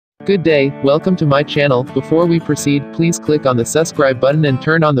Good day, welcome to my channel. Before we proceed, please click on the subscribe button and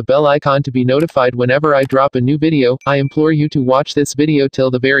turn on the bell icon to be notified whenever I drop a new video. I implore you to watch this video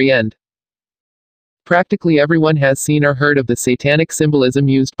till the very end. Practically everyone has seen or heard of the satanic symbolism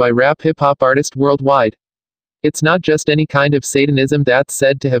used by rap hip-hop artists worldwide. It's not just any kind of Satanism that's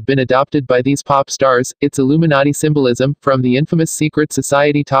said to have been adopted by these pop stars, it's Illuminati symbolism, from the infamous secret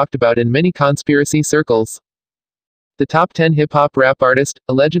society talked about in many conspiracy circles. The top 10 hip-hop rap artist,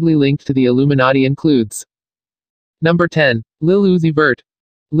 allegedly linked to the Illuminati includes: Number 10. Lil Uzi Vert.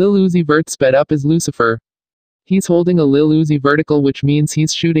 Lil Uzi Vert sped up as Lucifer. He's holding a Lil Uzi vertical, which means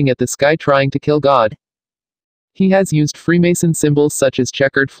he's shooting at the sky trying to kill God. He has used Freemason symbols such as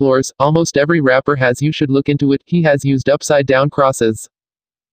checkered floors. Almost every rapper has. You should look into it. He has used upside-down crosses.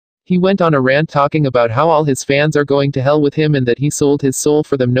 He went on a rant talking about how all his fans are going to hell with him and that he sold his soul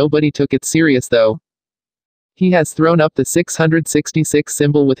for them. Nobody took it serious though. He has thrown up the 666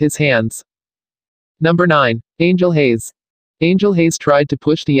 symbol with his hands. Number 9. Angel Haze. Angel Haze tried to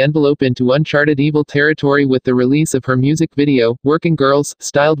push the envelope into uncharted evil territory with the release of her music video, Werkin Girls,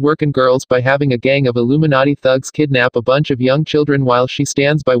 styled Werkin Girls, by having a gang of Illuminati thugs kidnap a bunch of young children while she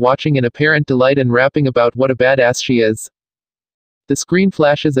stands by watching in apparent delight and rapping about what a badass she is. The screen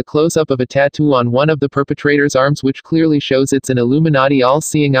flashes a close-up of a tattoo on one of the perpetrator's arms, which clearly shows it's an Illuminati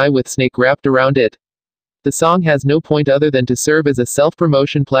all-seeing eye with snake wrapped around it. The song has no point other than to serve as a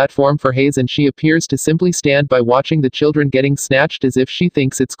self-promotion platform for Haze, and she appears to simply stand by watching the children getting snatched as if she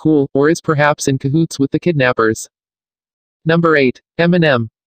thinks it's cool, or is perhaps in cahoots with the kidnappers. Number 8. Eminem.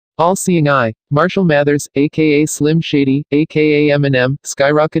 All-seeing eye. Marshall Mathers, aka Slim Shady, aka Eminem,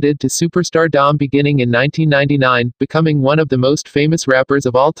 skyrocketed to superstardom beginning in 1999, becoming one of the most famous rappers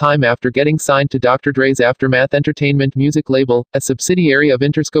of all time after getting signed to Dr. Dre's Aftermath Entertainment music label, a subsidiary of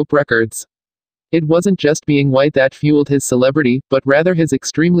Interscope Records. It wasn't just being white that fueled his celebrity, but rather his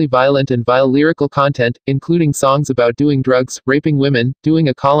extremely violent and vile lyrical content, including songs about doing drugs, raping women, doing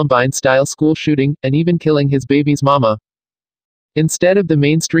a Columbine-style school shooting, and even killing his baby's mama. Instead of the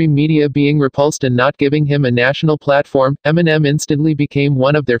mainstream media being repulsed and not giving him a national platform, Eminem instantly became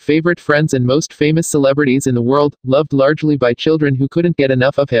one of their favorite friends and most famous celebrities in the world, loved largely by children who couldn't get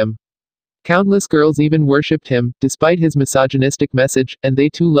enough of him. Countless girls even worshipped him, despite his misogynistic message, and they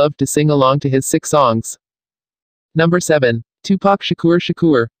too loved to sing along to his sick songs. Number 7. Tupac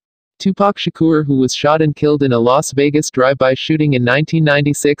Shakur. Tupac Shakur, who was shot and killed in a Las Vegas drive-by shooting in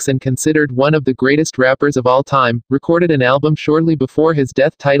 1996 and considered one of the greatest rappers of all time, recorded an album shortly before his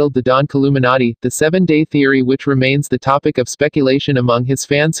death titled The Don Illuminati, the 7-Day Theory, which remains the topic of speculation among his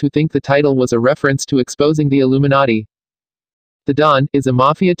fans who think the title was a reference to exposing the Illuminati. The Don is a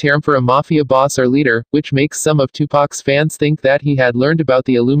mafia term for a mafia boss or leader, which makes some of Tupac's fans think that he had learned about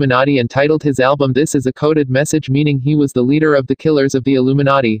the Illuminati and titled his album this as a coded message, meaning he was the leader of the killers of the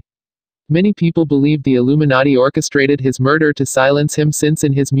Illuminati. Many people believe the Illuminati orchestrated his murder to silence him, since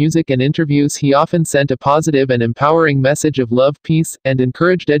in his music and interviews he often sent a positive and empowering message of love, peace, and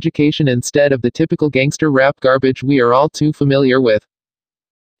encouraged education instead of the typical gangster rap garbage we are all too familiar with.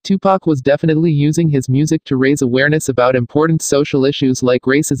 Tupac was definitely using his music to raise awareness about important social issues like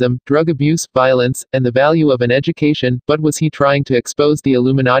racism, drug abuse, violence, and the value of an education, but was he trying to expose the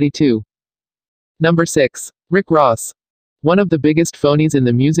Illuminati too? Number 6. Rick Ross. One of the biggest phonies in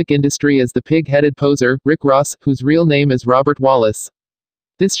the music industry is the pig-headed poser, Rick Ross, whose real name is Robert Wallace.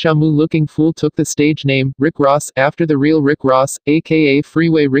 This shamu-looking fool took the stage name, Rick Ross, after the real Rick Ross, aka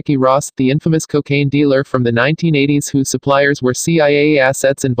Freeway Ricky Ross, the infamous cocaine dealer from the 1980s whose suppliers were CIA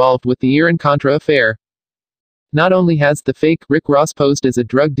assets involved with the Iran-Contra affair. Not only has the fake Rick Ross posed as a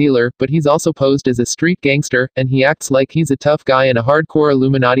drug dealer, but he's also posed as a street gangster, and he acts like he's a tough guy and a hardcore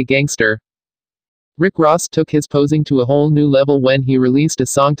Illuminati gangster. Rick Ross took his posing to a whole new level when he released a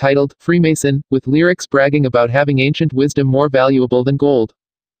song titled Freemason, with lyrics bragging about having ancient wisdom more valuable than gold.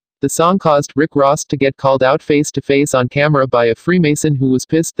 The song caused Rick Ross to get called out face-to-face on camera by a Freemason who was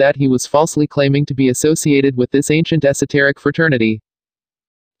pissed that he was falsely claiming to be associated with this ancient esoteric fraternity.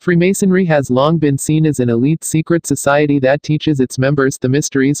 Freemasonry has long been seen as an elite secret society that teaches its members the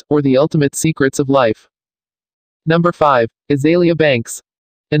mysteries, or the ultimate secrets of life. Number 5. Azealia Banks.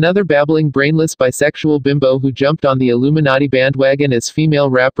 Another babbling brainless bisexual bimbo who jumped on the Illuminati bandwagon is female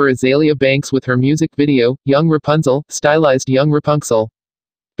rapper Azealia Banks with her music video, Young Rapunzel, stylized Young Rapunzel.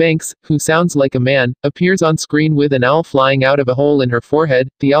 Banks, who sounds like a man, appears on screen with an owl flying out of a hole in her forehead,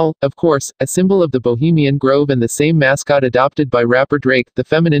 the owl, of course, a symbol of the Bohemian Grove and the same mascot adopted by rapper Drake, the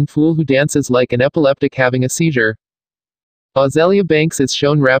feminine fool who dances like an epileptic having a seizure. Azealia Banks is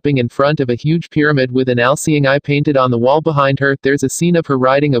shown rapping in front of a huge pyramid with an all-seeing eye painted on the wall behind her. There's a scene of her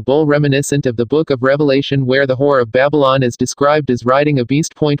riding a bull reminiscent of the Book of Revelation where the whore of Babylon is described as riding a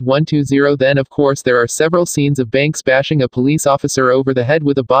beast. 120. Then of course there are several scenes of Banks bashing a police officer over the head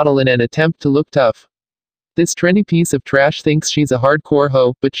with a bottle in an attempt to look tough. This trendy piece of trash thinks she's a hardcore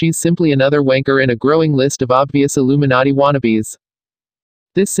hoe, but she's simply another wanker in a growing list of obvious Illuminati wannabes.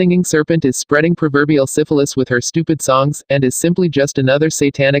 This singing serpent is spreading proverbial syphilis with her stupid songs, and is simply just another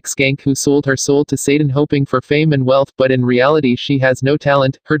satanic skank who sold her soul to Satan hoping for fame and wealth, but in reality she has no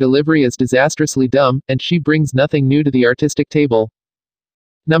talent, her delivery is disastrously dumb, and she brings nothing new to the artistic table.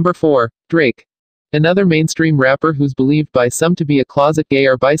 Number 4. Drake. Another mainstream rapper who's believed by some to be a closet gay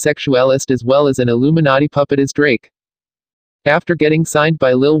or bisexualist as well as an Illuminati puppet is Drake. After getting signed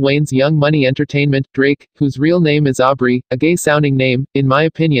by Lil Wayne's Young Money Entertainment, Drake, whose real name is Aubrey, a gay-sounding name, in my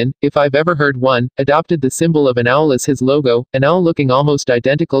opinion, if I've ever heard one, adopted the symbol of an owl as his logo, an owl looking almost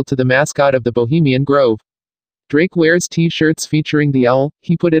identical to the mascot of the Bohemian Grove. Drake wears t-shirts featuring the owl,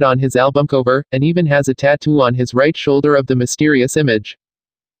 he put it on his album cover, and even has a tattoo on his right shoulder of the mysterious image.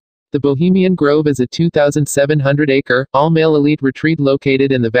 The Bohemian Grove is a 2,700-acre, all-male elite retreat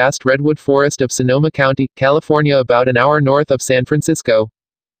located in the vast redwood forest of Sonoma County, California, about an hour north of San Francisco.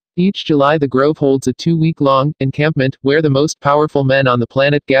 Each July the Grove holds a 2-week-long encampment where the most powerful men on the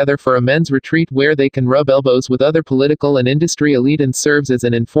planet gather for a men's retreat where they can rub elbows with other political and industry elite and serves as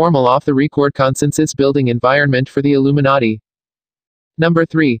an informal off-the-record consensus-building environment for the Illuminati. Number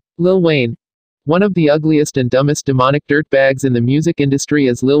 3. Lil Wayne. One of the ugliest and dumbest demonic dirtbags in the music industry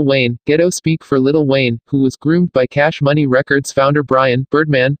is Lil Wayne, ghetto speak for Lil Wayne, who was groomed by Cash Money Records founder Brian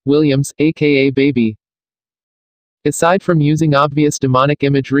 "Birdman" Williams, aka Baby. Aside from using obvious demonic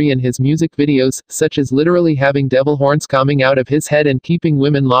imagery in his music videos, such as literally having devil horns coming out of his head and keeping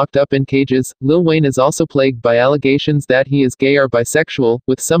women locked up in cages, Lil Wayne is also plagued by allegations that he is gay or bisexual,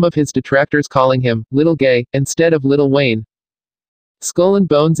 with some of his detractors calling him Little Gay instead of Little Wayne. Skull and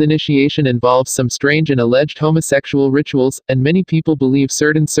Bones initiation involves some strange and alleged homosexual rituals, and many people believe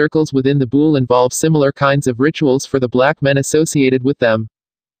certain circles within the Boule involve similar kinds of rituals for the black men associated with them.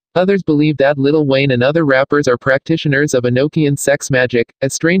 Others believe that Lil Wayne and other rappers are practitioners of Enochian sex magic, a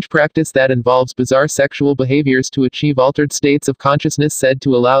strange practice that involves bizarre sexual behaviors to achieve altered states of consciousness said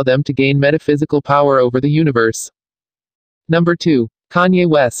to allow them to gain metaphysical power over the universe. Number 2. Kanye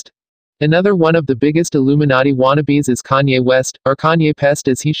West. Another one of the biggest Illuminati wannabes is Kanye West, or Kanye Pest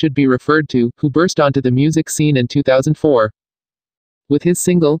as he should be referred to, who burst onto the music scene in 2004. With his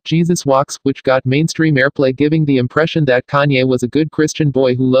single, Jesus Walks, which got mainstream airplay giving the impression that Kanye was a good Christian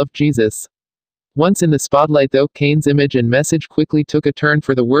boy who loved Jesus. Once in the spotlight though, Kane's image and message quickly took a turn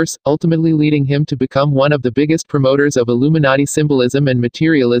for the worse, ultimately leading him to become one of the biggest promoters of Illuminati symbolism and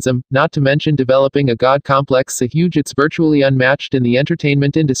materialism, not to mention developing a god complex so huge it's virtually unmatched in the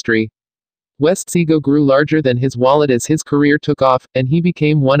entertainment industry. West's ego grew larger than his wallet as his career took off, and he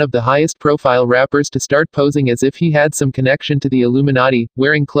became one of the highest-profile rappers to start posing as if he had some connection to the Illuminati,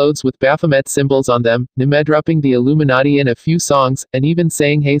 wearing clothes with Baphomet symbols on them, name-dropping the Illuminati in a few songs, and even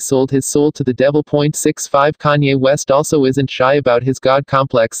saying Haze sold his soul to the devil. 65 Kanye West also isn't shy about his god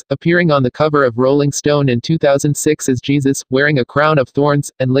complex, appearing on the cover of Rolling Stone in 2006 as Jesus, wearing a crown of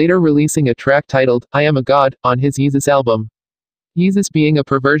thorns, and later releasing a track titled, I Am a God, on his Yeezus album. Yeezus being a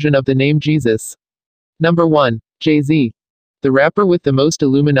perversion of the name Jesus. Number 1. Jay-Z. The rapper with the most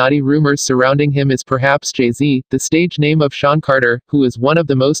Illuminati rumors surrounding him is perhaps Jay-Z, the stage name of Sean Carter, who is one of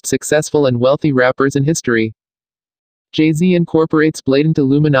the most successful and wealthy rappers in history. Jay-Z incorporates blatant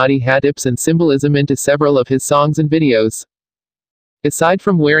Illuminati hat-tips and symbolism into several of his songs and videos. Aside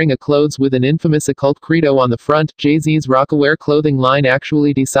from wearing a clothes with an infamous occult credo on the front, Jay-Z's Rockaware clothing line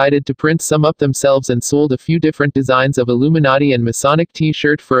actually decided to print some up themselves and sold a few different designs of Illuminati and Masonic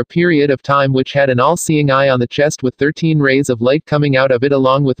t-shirt for a period of time which had an all-seeing eye on the chest with 13 rays of light coming out of it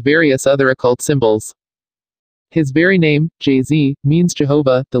along with various other occult symbols. His very name, Jay-Z, means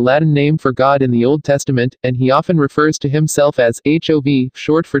Jehovah, the Latin name for God in the Old Testament, and he often refers to himself as HOV,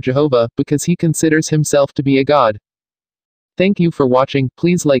 short for Jehovah, because he considers himself to be a god. Thank you for watching.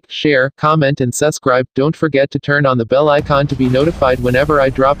 Please like, share, comment and subscribe. Don't forget to turn on the bell icon to be notified whenever I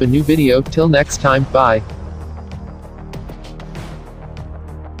drop a new video. Till next time, bye.